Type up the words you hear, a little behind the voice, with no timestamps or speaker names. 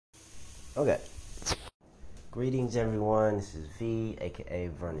Okay. Greetings, everyone. This is V, aka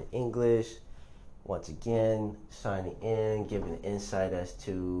Vernon English. Once again, signing in, giving insight as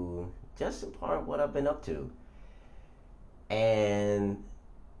to just in part what I've been up to and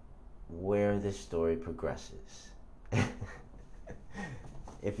where this story progresses.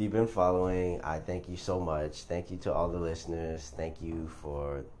 If you've been following, I thank you so much. Thank you to all the listeners. Thank you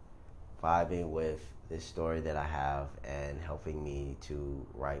for vibing with this story that I have and helping me to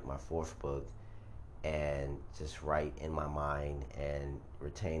write my fourth book and just write in my mind and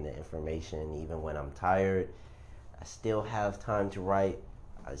retain the information even when I'm tired. I still have time to write.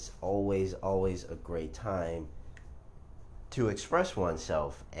 It's always a great time to express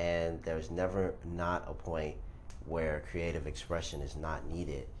oneself, and there's never not a point where creative expression is not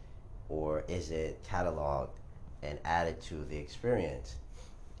needed or is it cataloged and added to the experience.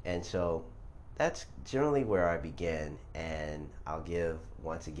 And so that's generally where I begin, and I'll give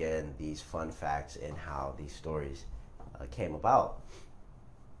once again these fun facts and how these stories came about.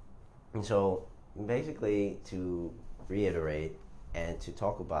 And so, basically, to reiterate and to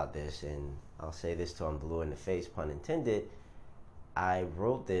talk about this, and I'll say this till I'm blue in the face, pun intended, I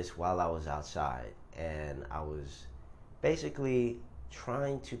wrote this while I was outside, and I was basically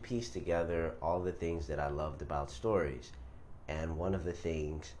trying to piece together all the things that I loved about stories. And one of the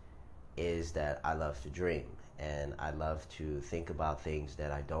things is that I love to dream, and I love to think about things that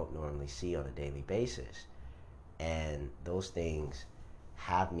I don't normally see on a daily basis. And those things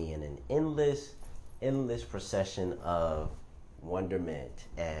have me in an endless procession of wonderment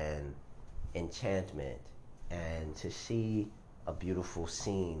and enchantment. And to see a beautiful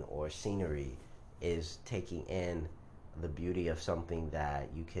scene or scenery is taking in the beauty of something that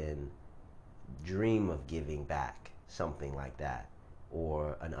you can dream of giving back, something like that,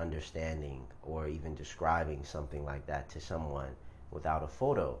 or an understanding, or even describing something like that to someone without a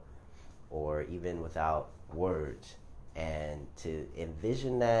photo or even without words. And to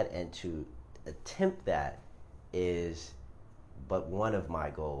envision that and to attempt that is but one of my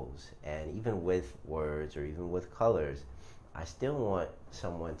goals. And even with words or even with colors, I still want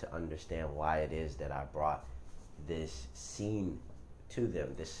someone to understand why it is that I brought this scene to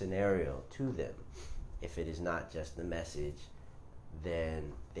them, this scenario to them. If it is not just the message,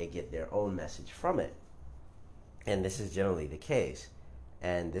 then they get their own message from it. And this is generally the case.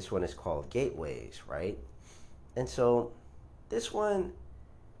 And this one is called Gateways, right? And so this one,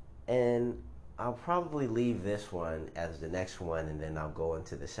 and I'll probably leave this one as the next one, and then I'll go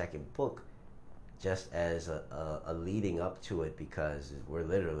into the second book just as a leading up to it, because we're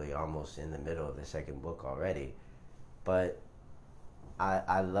literally almost in the middle of the second book already. But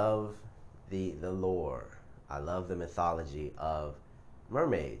I love the lore. I love the mythology of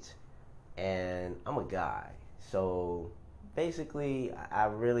mermaids, and I'm a guy, so basically I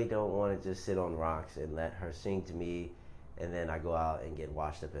really don't want to just sit on rocks and let her sing to me, and then I go out and get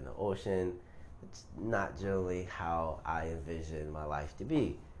washed up in the ocean. It's not generally how I envision my life to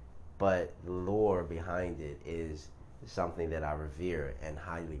be, but the lore behind it is something that I revere and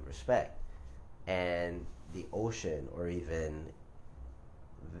highly respect. And the ocean, or even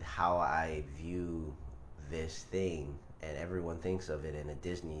how I view this thing, and everyone thinks of it in a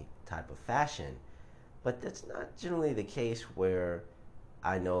Disney type of fashion, but that's not generally the case. Where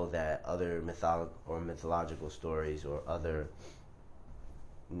I know that other mythological stories or other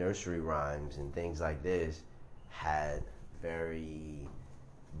nursery rhymes and things like this had very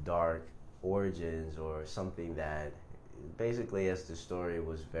dark origins, or something that basically, as the story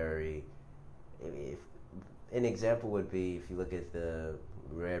was very, if an example would be if you look at the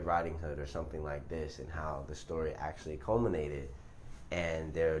Red Riding Hood or something like this, and how the story actually culminated,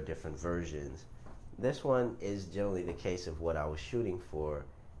 and there are different versions. This one is generally the case of what I was shooting for,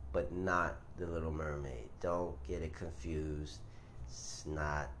 but not The Little Mermaid. Don't get it confused. It's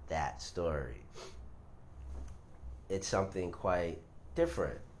not that story. It's something quite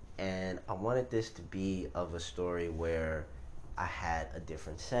different. And I wanted this to be of a story where I had a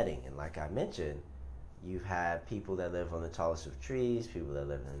different setting. And like I mentioned, you have people that live on the tallest of trees, people that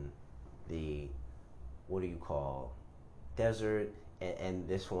live in the, what do you call, desert, and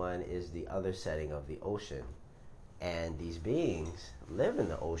this one is the other setting of the ocean. And these beings live in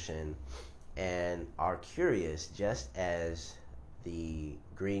the ocean and are curious, just as the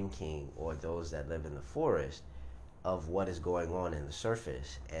Green King or those that live in the forest, of what is going on in the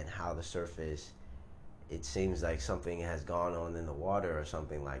surface, and how the surface, it seems like something has gone on in the water or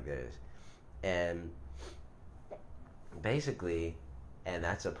something like this. And basically, and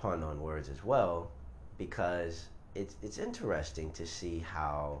that's a pun on words as well, because it's interesting to see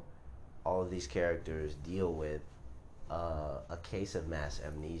how all of these characters deal with a case of mass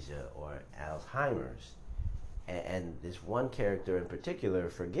amnesia or Alzheimer's, and this one character in particular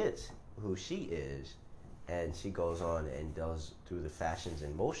forgets who she is, and she goes on and does through the fashions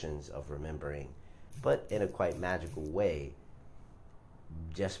and motions of remembering, but in a quite magical way,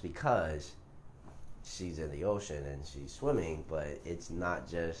 just because she's in the ocean and she's swimming. But it's not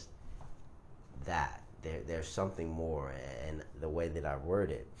just that. There's something more, and the way that I word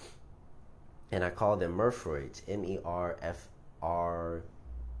it, and I call them Merfroids, MERFRUID.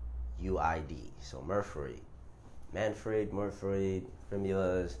 So Merfroid, Manfred, Merfroid,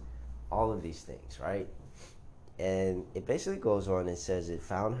 Primulas, all of these things, right? And it basically goes on and says it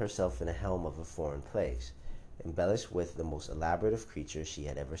found herself in the helm of a foreign place, embellished with the most elaborate of creatures she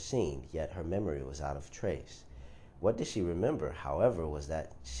had ever seen, yet her memory was out of trace. What did she remember, however, was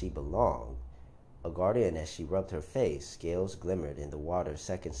that she belonged. A guardian, as she rubbed her face, scales glimmered in the water's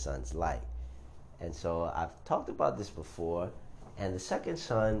second sun's light. And so I've talked about this before, and the second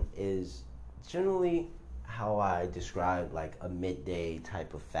sun is generally how I describe like a midday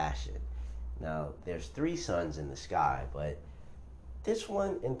type of fashion. Now, there's 3 suns in the sky, but this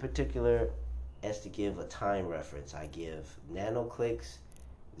one in particular, as to give a time reference, I give nanoclicks,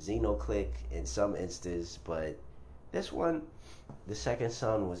 xenoclick in some instances, but this one, the second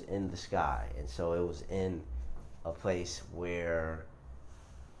sun was in the sky, and so it was in a place where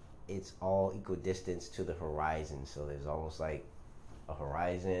it's all equidistant to the horizon. So there's almost like a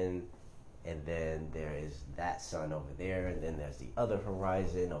horizon, and then there is that sun over there, and then there's the other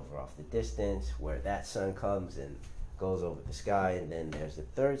horizon over off the distance where that sun comes and goes over the sky, and then there's the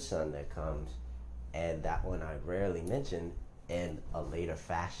third sun that comes, and that one I rarely mention in a later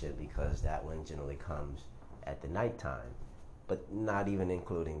fashion because that one generally comes at the nighttime, but not even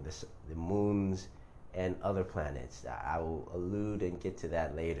including the moons and other planets. I will allude and get to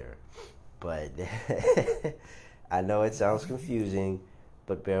that later, but I know it sounds confusing,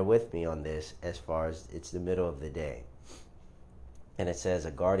 but bear with me on this as far as it's the middle of the day. And it says,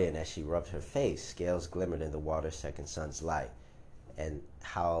 a guardian, as she rubbed her face, scales glimmered in the water's second sun's light. And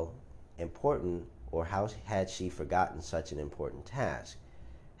how important, or how had she forgotten such an important task?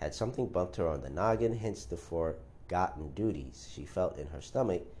 Had something bumped her on the noggin, hence the forgotten duties? She felt in her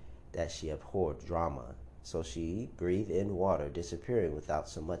stomach that she abhorred drama. So she breathed in water, disappearing without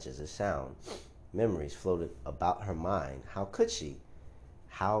so much as a sound. Memories floated about her mind. How could she?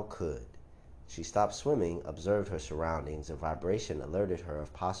 How could? She stopped swimming, observed her surroundings. A vibration alerted her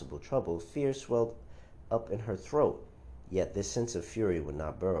of possible trouble. Fear swelled up in her throat. Yet this sense of fury would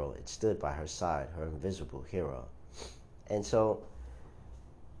not burrow. It stood by her side, her invisible hero. And so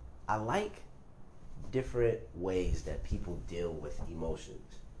I like different ways that people deal with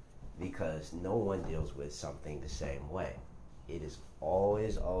emotions, because no one deals with something the same way. It is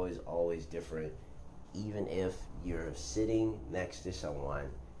always, always, always different, even if you're sitting next to someone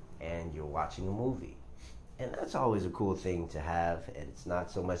and you're watching a movie. And that's always a cool thing to have, and it's not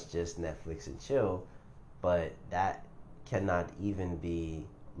so much just Netflix and chill, but that cannot even be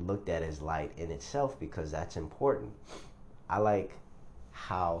looked at as light in itself, because that's important. I like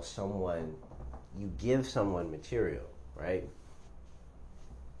how you give someone material, right?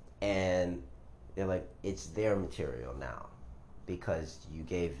 And they're like, it's their material now because you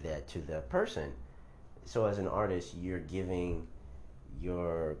gave that to the person. So as an artist, you're giving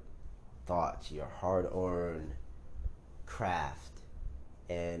your thoughts, your hard-earned craft,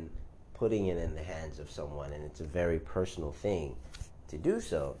 and putting it in the hands of someone, and it's a very personal thing to do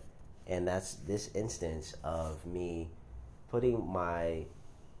so. And that's this instance of me putting my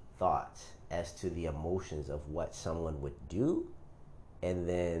thoughts as to the emotions of what someone would do, and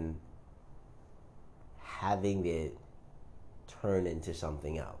then having it turn into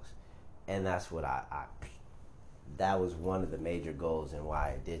something else. And that's what that was one of the major goals and why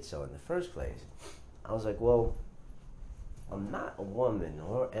I did so in the first place. I was like, well, I'm not a woman,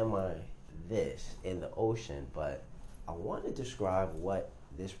 nor am I this in the ocean, but I want to describe what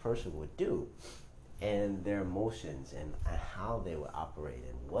this person would do and their emotions and how they would operate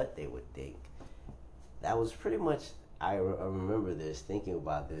and what they would think. That was pretty much, I remember this, thinking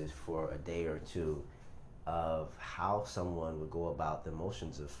about this for a day or two, of how someone would go about the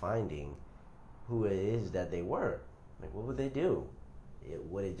motions of finding who it is that they were. Like, what would they do?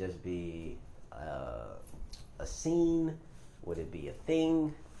 Would it just be a scene? Would it be a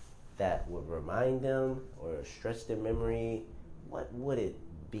thing that would remind them or stretch their memory? What would it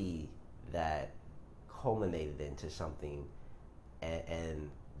be that culminated into something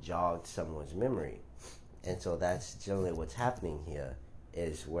and jogged someone's memory? And so that's generally what's happening here,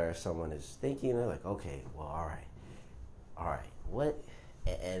 is where someone is thinking, they're like, okay, well, all right, what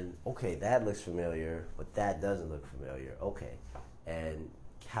and okay, that looks familiar, but that doesn't look familiar. Okay, and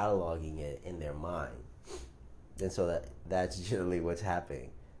cataloging it in their mind. And so that's generally what's happening.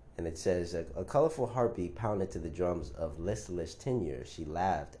 And it says, a colorful heartbeat pounded to the drums of listless tenure. She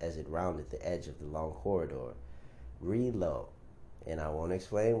laughed as it rounded the edge of the long corridor. Read low. And I won't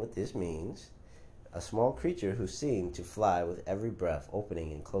explain what this means. A small creature who seemed to fly with every breath,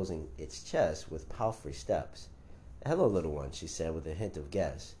 opening and closing its chest with palfrey steps. Hello, little one, she said with a hint of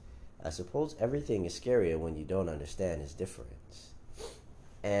guess. I suppose everything is scarier when you don't understand its difference.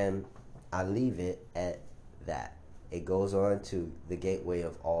 And I leave it at that. It goes on to the gateway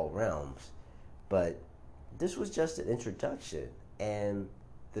of all realms. But this was just an introduction. And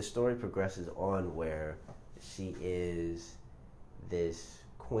the story progresses on where she is this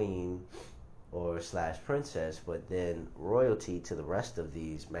queen or slash princess, but then royalty to the rest of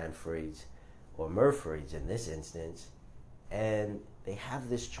these Manfreds or Murfreds in this instance. And they have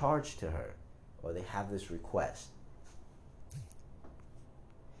this charge to her, or they have this request.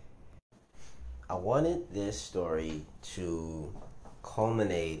 I wanted this story to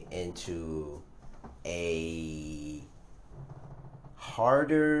culminate into a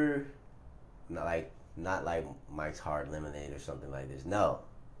harder, not like Mike's Hard Lemonade or something like this. No,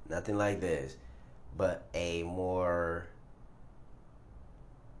 nothing like this, but a more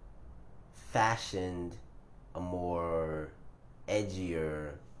fashioned, a more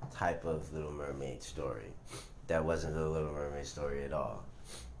edgier type of Little Mermaid story. That wasn't a Little Mermaid story at all.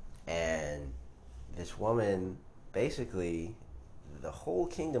 And this woman, basically, the whole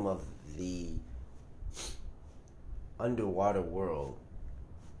kingdom of the underwater world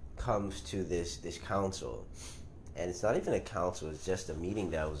comes to this council, and it's not even a council, it's just a meeting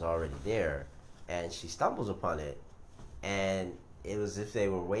that was already there, and she stumbles upon it, and it was as if they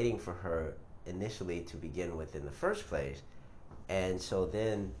were waiting for her initially to begin with in the first place. And so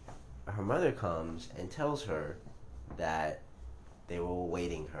then her mother comes and tells her that they were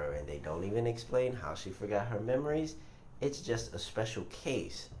awaiting her, and they don't even explain how she forgot her memories. It's just a special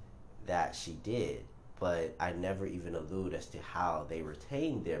case that she did, but I never even allude as to how they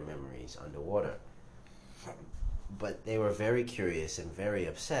retained their memories underwater. But they were very curious and very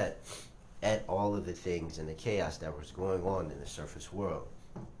upset at all of the things and the chaos that was going on in the surface world.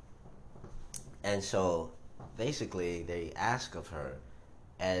 And so basically they ask of her,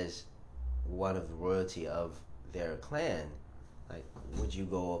 as one of the royalty of their clan, like, would you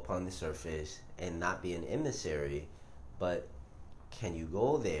go upon the surface and not be an emissary, but can you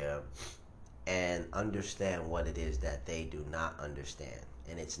go there and understand what it is that they do not understand?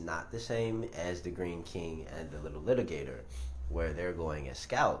 And it's not the same as the Green King and the Little Litigator, where they're going as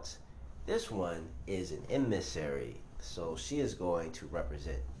scouts. This one is an emissary, so she is going to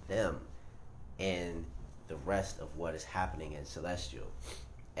represent them in the rest of what is happening in Celestial.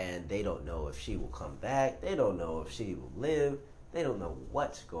 And they don't know if she will come back, they don't know if she will live, they don't know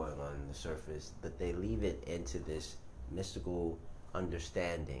what's going on in the surface, but they leave it into this mystical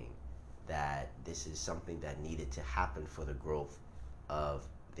understanding that this is something that needed to happen for the growth of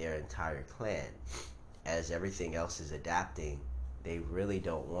their entire clan. As everything else is adapting, they really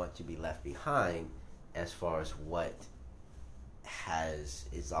don't want to be left behind as far as what has,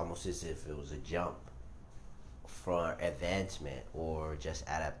 it's almost as if it was a jump for advancement or just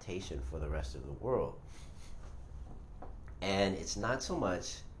adaptation for the rest of the world. And it's not so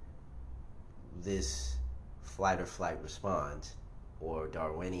much this flight or flight response or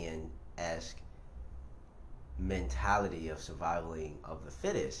Darwinian-esque mentality of surviving of the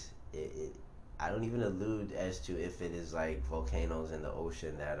fittest. I don't even allude as to if it is like volcanoes in the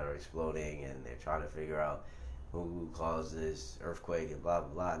ocean that are exploding and they're trying to figure out who caused this earthquake and blah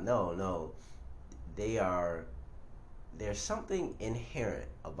blah blah. No, there's something inherent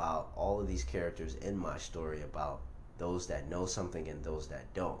about all of these characters in my story, about those that know something and those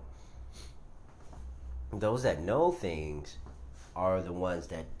that don't. Those that know things are the ones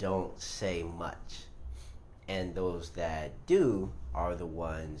that don't say much, and those that do are the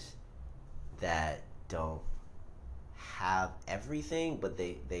ones that don't have everything, but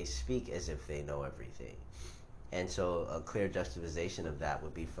they speak as if they know everything. And so a clear justification of that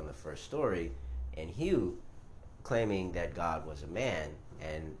would be from the first story, and Hugh claiming that God was a man,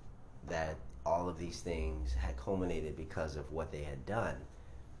 and that all of these things had culminated because of what they had done.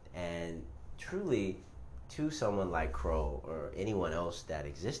 And truly, to someone like Crow or anyone else that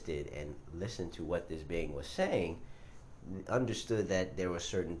existed and listened to what this being was saying, understood that there were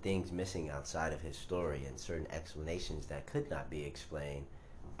certain things missing outside of his story and certain explanations that could not be explained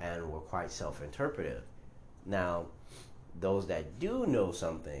and were quite self-interpretive. Now, those that do know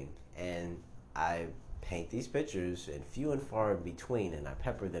something, and I paint these pictures, and few and far in between, and I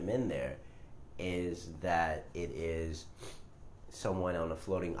pepper them in there, is that it is someone on a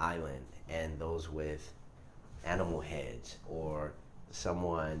floating island, and those with animal heads, or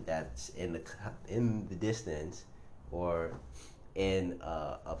someone that's in the distance, or in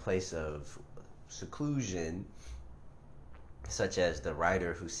a place of seclusion, such as the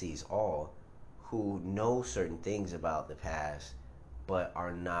writer who sees all, who know certain things about the past, but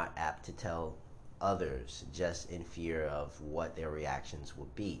are not apt to tell others, just in fear of what their reactions will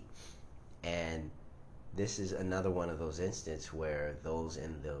be. And this is another one of those instances where those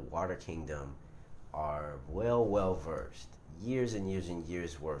in the Water Kingdom are well versed, years and years and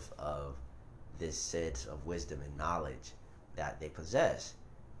years worth of this sense of wisdom and knowledge that they possess.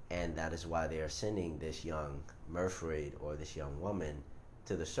 And that is why they are sending this young Merfrid, or this young woman,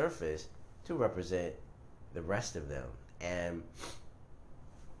 to the surface to represent the rest of them. And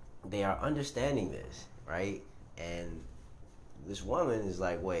they are understanding this, right? And this woman is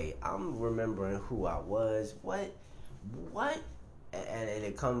like, wait, I'm remembering who I was. What? And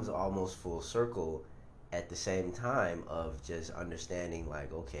it comes almost full circle at the same time of just understanding,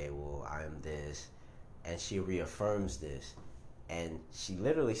 like, okay, well, I'm this. And she reaffirms this. And she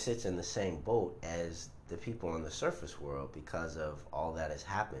literally sits in the same boat as the people in the surface world because of all that has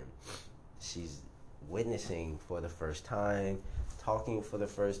happened. She's witnessing for the first time, talking for the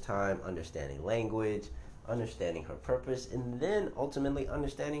first time, understanding language, understanding her purpose, and then ultimately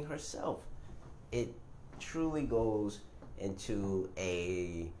understanding herself. It truly goes into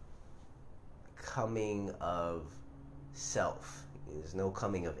a coming of self. There's no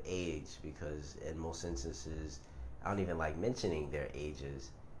coming of age, because in most instances, I don't even like mentioning their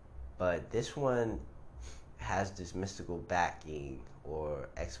ages, but this one has this mystical backing or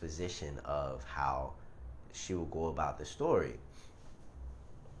exposition of how she will go about the story.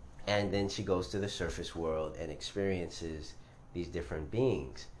 And then she goes to the surface world and experiences these different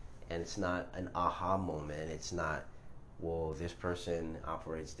beings. And it's not an aha moment. It's not, well, this person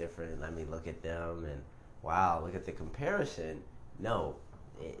operates different, let me look at them, and wow, look at the comparison. No,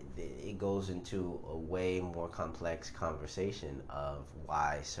 it goes into a way more complex conversation of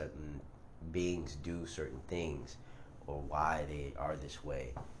why certain beings do certain things, or why they are this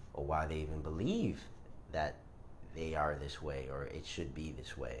way, or why they even believe that they are this way, or it should be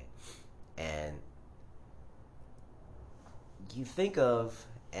this way. And you think of,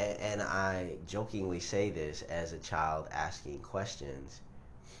 and I jokingly say this as a child asking questions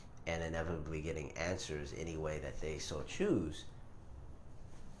and inevitably getting answers any way that they so choose.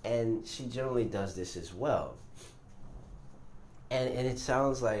 And she generally does this as well. And it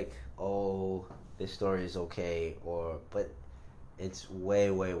sounds like, oh, this story is okay, but it's way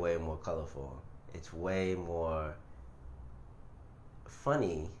more colorful. It's way more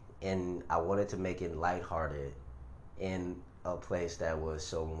funny, and I wanted to make it lighthearted in a place that was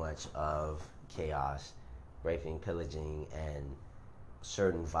so much of chaos, raping, pillaging, and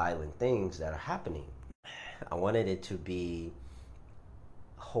certain violent things that are happening. I wanted it to be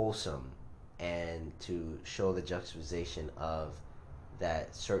wholesome and to show the juxtaposition of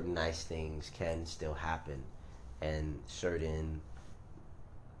that certain nice things can still happen, and certain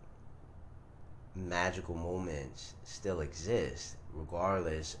magical moments still exist,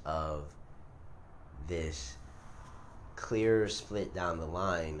 regardless of this clear split down the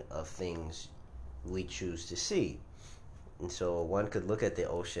line of things we choose to see. And so one could look at the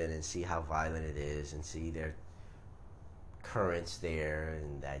ocean and see how violent it is, and see there currents there,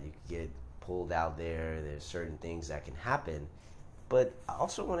 and that you could get pulled out there. There's certain things that can happen. But I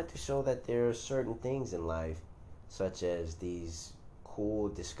also wanted to show that there are certain things in life, such as these cool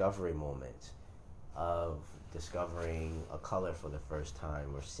discovery moments of discovering a color for the first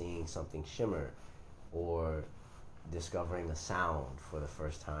time, or seeing something shimmer, or discovering a sound for the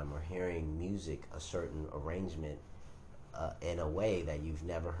first time, or hearing music, a certain arrangement in a way that you've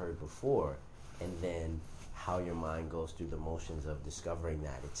never heard before, and then how your mind goes through the motions of discovering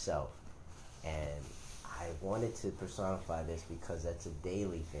that itself. And I wanted to personify this because that's a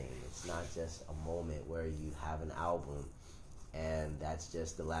daily thing. It's not just a moment where you have an album and that's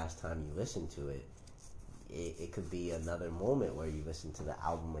just the last time you listen to it. It could be another moment where you listen to the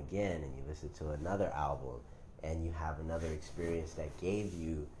album again, and you listen to another album, and you have another experience that gave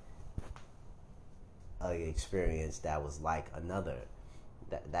you an experience that was like another.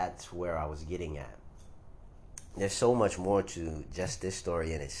 That's where I was getting at. There's so much more to just this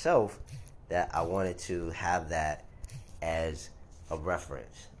story in itself that I wanted to have that as a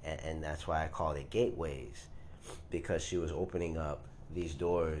reference. And that's why I called it Gateways, because she was opening up these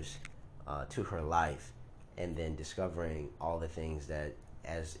doors to her life, and then discovering all the things that,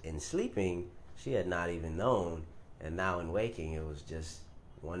 as in sleeping, she had not even known. And now in waking, it was just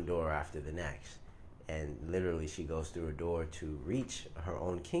one door after the next. And literally, she goes through a door to reach her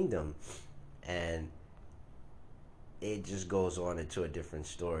own kingdom. And it just goes on into a different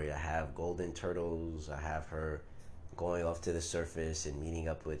story. I have golden turtles. I have her going off to the surface and meeting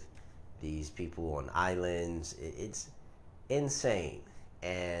up with these people on islands. It's insane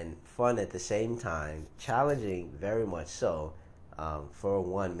and fun at the same time, challenging very much so. For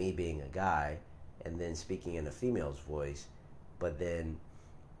one, me being a guy and then speaking in a female's voice, but then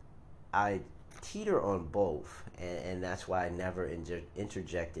I teeter on both, and that's why I never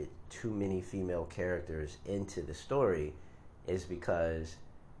interjected too many female characters into the story, is because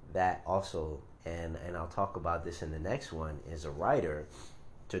that also, and I'll talk about this in the next one, is a writer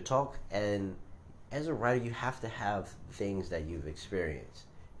to talk. And as a writer, you have to have things that you've experienced,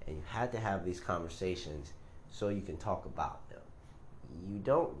 and you had to have these conversations so you can talk about them. You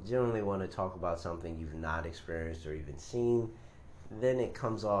don't generally want to talk about something you've not experienced or even seen. Then it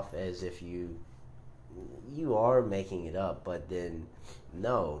comes off as if you are making it up. But then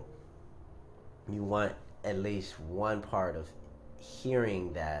no, you want at least one part of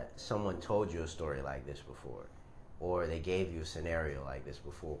hearing that someone told you a story like this before, or they gave you a scenario like this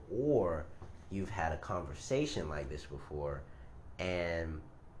before, or you've had a conversation like this before, and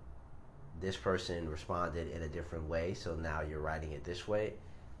this person responded in a different way, so now you're writing it this way.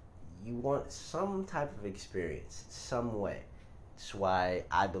 You want some type of experience, some way. That's why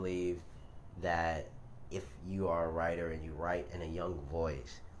I believe that if you are a writer and you write in a young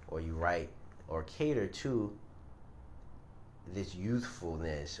voice, or you write or cater to this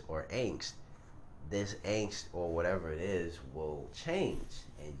youthfulness or angst, this angst or whatever it is will change,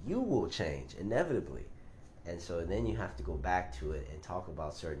 and you will change inevitably. And so then you have to go back to it and talk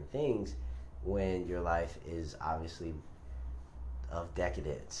about certain things when your life is obviously of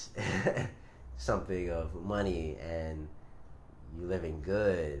decadence, something of money, and you living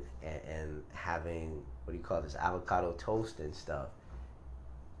good, and having, what do you call this, avocado toast and stuff.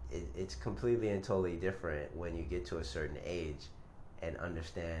 It's completely and totally different when you get to a certain age and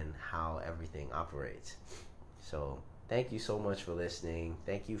understand how everything operates. So thank you so much for listening.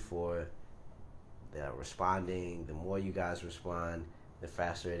 Thank you for responding. The more you guys respond, the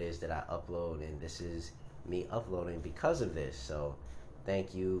faster it is that I upload, and this is me uploading because of this. So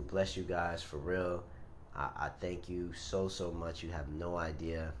thank you. Bless you guys for real. I thank you so much. You have no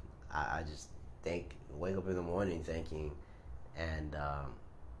idea. I just wake up in the morning thinking, and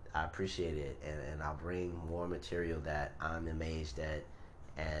I appreciate it, and I'll bring more material that I'm amazed at,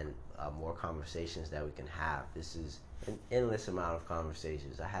 and more conversations that we can have. This is an endless amount of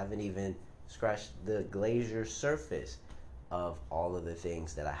conversations. I haven't even scratched the glacier surface of all of the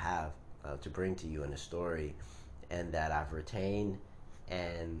things that I have to bring to you in a story, and that I've retained,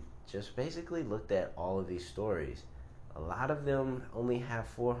 and just basically looked at all of these stories. A lot of them only have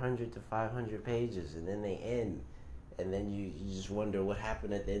 400 to 500 pages, and then they end. And then you just wonder what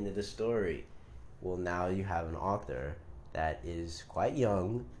happened at the end of the story. Well, now you have an author that is quite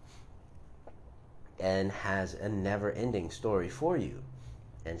young and has a never-ending story for you.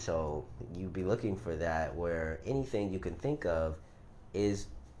 And so you'd be looking for that, where anything you can think of is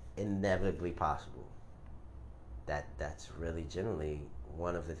inevitably possible. That's really generally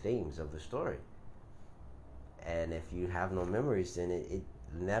one of the themes of the story. And if you have no memories, then it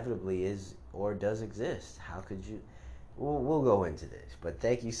inevitably is or does exist. How could you? We'll go into this. But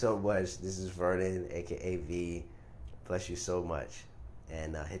thank you so much. This is Vernon, aka V. Bless you so much.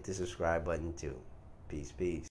 And hit the subscribe button too. Peace.